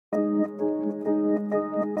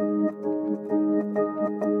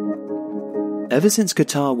Ever since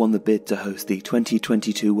Qatar won the bid to host the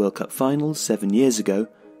 2022 World Cup finals 7 years ago,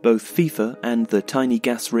 both FIFA and the tiny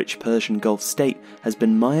gas-rich Persian Gulf state has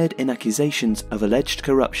been mired in accusations of alleged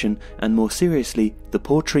corruption and, more seriously, the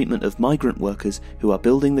poor treatment of migrant workers who are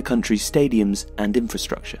building the country's stadiums and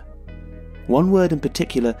infrastructure. One word in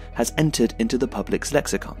particular has entered into the public's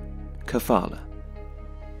lexicon: Kafala.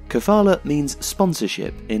 Kafala means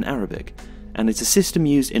sponsorship in Arabic, and it's a system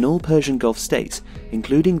used in all Persian Gulf states,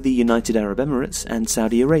 including the United Arab Emirates and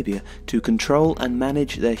Saudi Arabia, to control and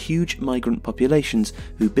manage their huge migrant populations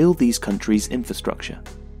who build these countries' infrastructure.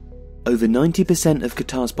 Over 90% of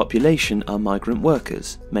Qatar's population are migrant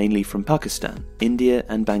workers, mainly from Pakistan, India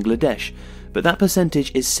and Bangladesh, but that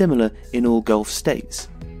percentage is similar in all Gulf states.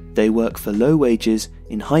 They work for low wages,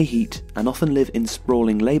 in high heat, and often live in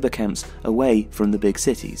sprawling labour camps away from the big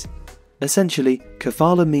cities. Essentially,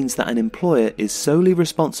 Kafala means that an employer is solely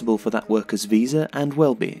responsible for that worker's visa and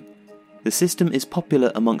well-being. The system is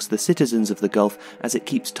popular amongst the citizens of the Gulf as it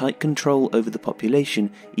keeps tight control over the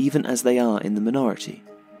population even as they are in the minority.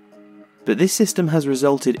 But this system has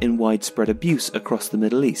resulted in widespread abuse across the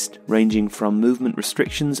Middle East, ranging from movement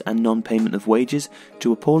restrictions and non-payment of wages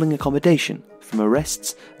to appalling accommodation, from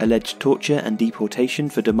arrests, alleged torture and deportation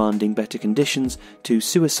for demanding better conditions, to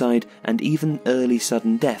suicide and even early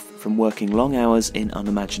sudden death from working long hours in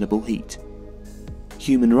unimaginable heat.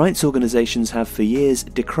 Human rights organisations have for years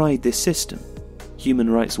decried this system. Human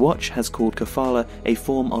Rights Watch has called Kafala a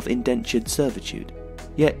form of indentured servitude.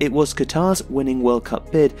 Yet it was Qatar's winning World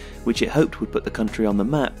Cup bid, which it hoped would put the country on the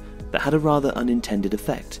map, that had a rather unintended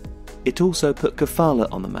effect. It also put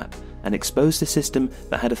Kafala on the map and exposed a system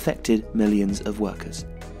that had affected millions of workers.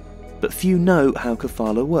 But few know how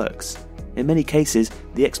Kafala works. In many cases,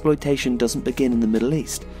 the exploitation doesn't begin in the Middle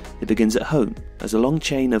East. It begins at home, as a long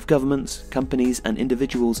chain of governments, companies and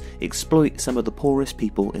individuals exploit some of the poorest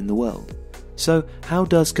people in the world. So, how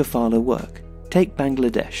does Kafala work? Take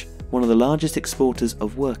Bangladesh, one of the largest exporters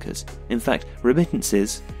of workers. In fact,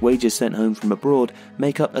 remittances, wages sent home from abroad,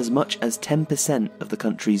 make up as much as 10% of the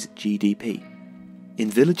country's GDP. In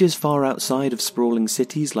villages far outside of sprawling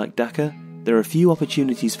cities like Dhaka, there are few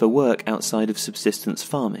opportunities for work outside of subsistence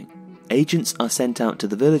farming. Agents are sent out to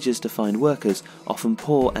the villages to find workers, often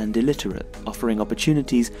poor and illiterate, offering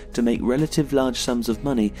opportunities to make relative large sums of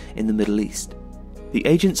money in the Middle East. The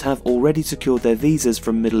agents have already secured their visas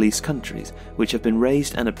from Middle East countries, which have been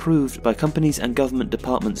raised and approved by companies and government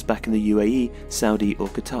departments back in the UAE, Saudi or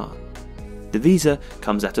Qatar. The visa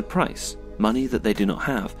comes at a price, money that they do not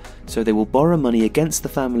have, so they will borrow money against the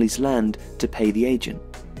family's land to pay the agent.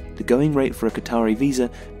 The going rate for a Qatari visa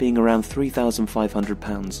being around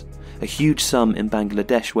 £3,500, a huge sum in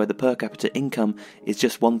Bangladesh where the per capita income is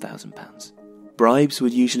just £1,000. Bribes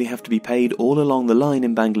would usually have to be paid all along the line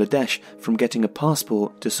in Bangladesh, from getting a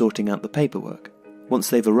passport to sorting out the paperwork. Once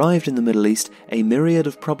they've arrived in the Middle East, a myriad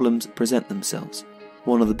of problems present themselves.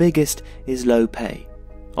 One of the biggest is low pay,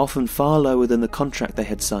 often far lower than the contract they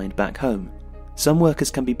had signed back home. Some workers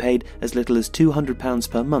can be paid as little as £200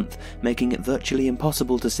 per month, making it virtually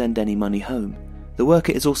impossible to send any money home. The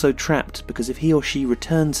worker is also trapped because if he or she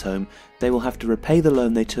returns home, they will have to repay the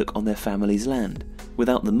loan they took on their family's land.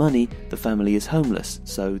 Without the money, the family is homeless,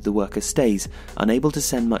 so the worker stays, unable to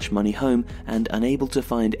send much money home and unable to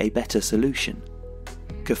find a better solution.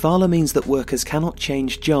 Kafala means that workers cannot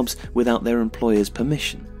change jobs without their employer's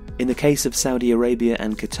permission. In the case of Saudi Arabia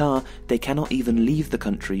and Qatar, they cannot even leave the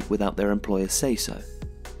country without their employer's say-so.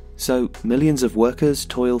 So, millions of workers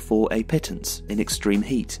toil for a pittance in extreme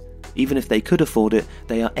heat. Even if they could afford it,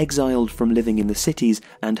 they are exiled from living in the cities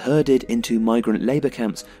and herded into migrant labour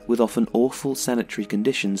camps with often awful sanitary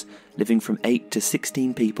conditions, living from 8 to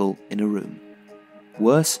 16 people in a room.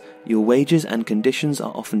 Worse, your wages and conditions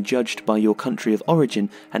are often judged by your country of origin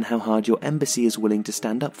and how hard your embassy is willing to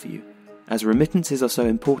stand up for you. As remittances are so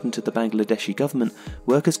important to the Bangladeshi government,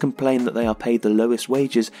 workers complain that they are paid the lowest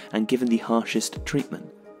wages and given the harshest treatment.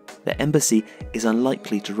 Their embassy is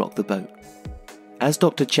unlikely to rock the boat. As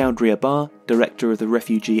Dr. Chowdhury Abbar, director of the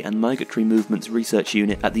Refugee and Migratory Movements Research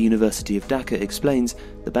Unit at the University of Dhaka, explains,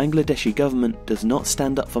 the Bangladeshi government does not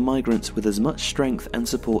stand up for migrants with as much strength and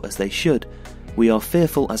support as they should. We are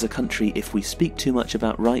fearful as a country if we speak too much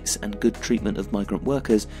about rights and good treatment of migrant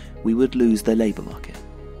workers, we would lose the labour market.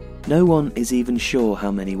 No one is even sure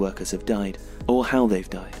how many workers have died, or how they've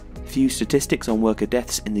died. Few statistics on worker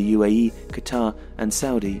deaths in the UAE, Qatar and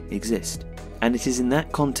Saudi exist. And it is in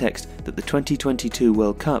that context that the 2022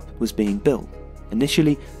 World Cup was being built.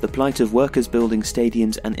 Initially, the plight of workers building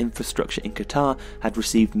stadiums and infrastructure in Qatar had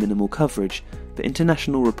received minimal coverage, but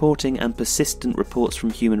international reporting and persistent reports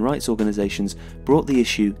from human rights organisations brought the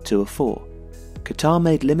issue to a fore. Qatar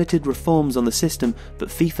made limited reforms on the system, but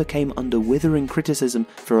FIFA came under withering criticism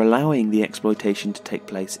for allowing the exploitation to take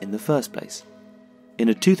place in the first place. In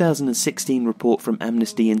a 2016 report from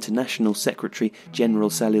Amnesty International, Secretary General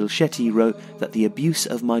Salil Shetty wrote that the abuse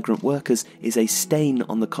of migrant workers is a stain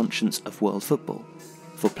on the conscience of world football.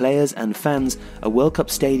 For players and fans, a World Cup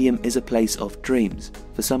stadium is a place of dreams.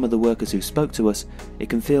 For some of the workers who spoke to us, it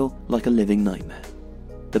can feel like a living nightmare.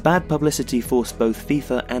 The bad publicity forced both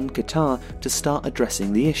FIFA and Qatar to start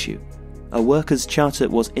addressing the issue. A workers' charter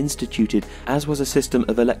was instituted, as was a system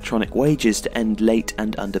of electronic wages to end late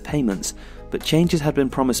and underpayments, but changes had been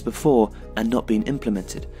promised before and not been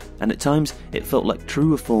implemented, and at times it felt like true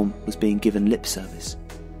reform was being given lip service.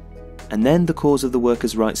 And then the cause of the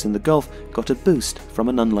workers' rights in the Gulf got a boost from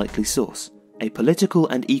an unlikely source. A political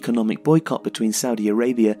and economic boycott between Saudi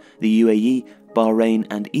Arabia, the UAE, Bahrain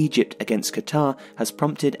and Egypt against Qatar has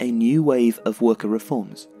prompted a new wave of worker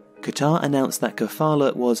reforms. Qatar announced that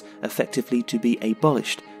Kafala was effectively to be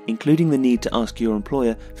abolished, including the need to ask your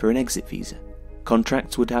employer for an exit visa.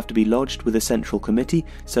 Contracts would have to be lodged with a central committee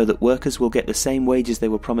so that workers will get the same wages they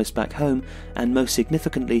were promised back home, and most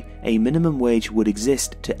significantly, a minimum wage would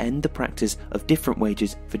exist to end the practice of different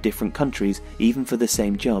wages for different countries, even for the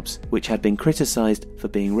same jobs, which had been criticised for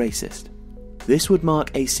being racist. This would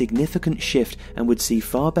mark a significant shift and would see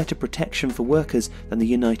far better protection for workers than the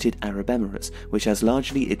United Arab Emirates, which has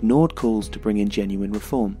largely ignored calls to bring in genuine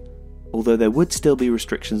reform. Although there would still be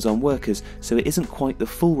restrictions on workers, so it isn't quite the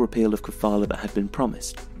full repeal of Kafala that had been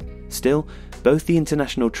promised. Still, both the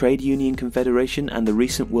International Trade Union Confederation and the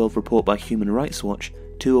recent World Report by Human Rights Watch,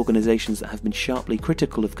 two organisations that have been sharply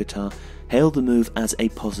critical of Qatar, hailed the move as a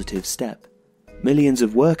positive step. Millions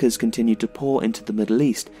of workers continue to pour into the Middle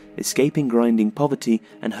East, escaping grinding poverty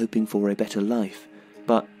and hoping for a better life.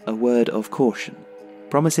 But a word of caution.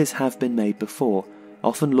 Promises have been made before.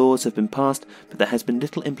 Often laws have been passed, but there has been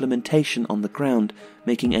little implementation on the ground,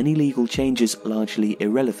 making any legal changes largely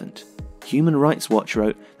irrelevant. Human Rights Watch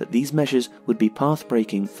wrote that these measures would be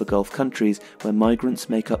path-breaking for Gulf countries where migrants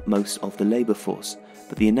make up most of the labour force,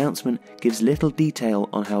 but the announcement gives little detail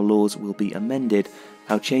on how laws will be amended,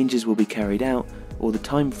 how changes will be carried out, or the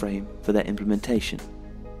time frame for their implementation.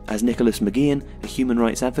 As Nicholas McGeehan, a human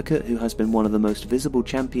rights advocate who has been one of the most visible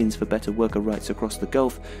champions for better worker rights across the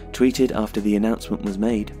Gulf, tweeted after the announcement was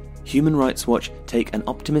made, Human Rights Watch take an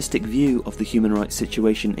optimistic view of the human rights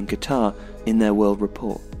situation in Qatar in their World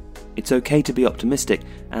Report. It's okay to be optimistic,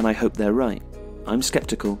 and I hope they're right. I'm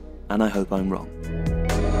sceptical, and I hope I'm wrong.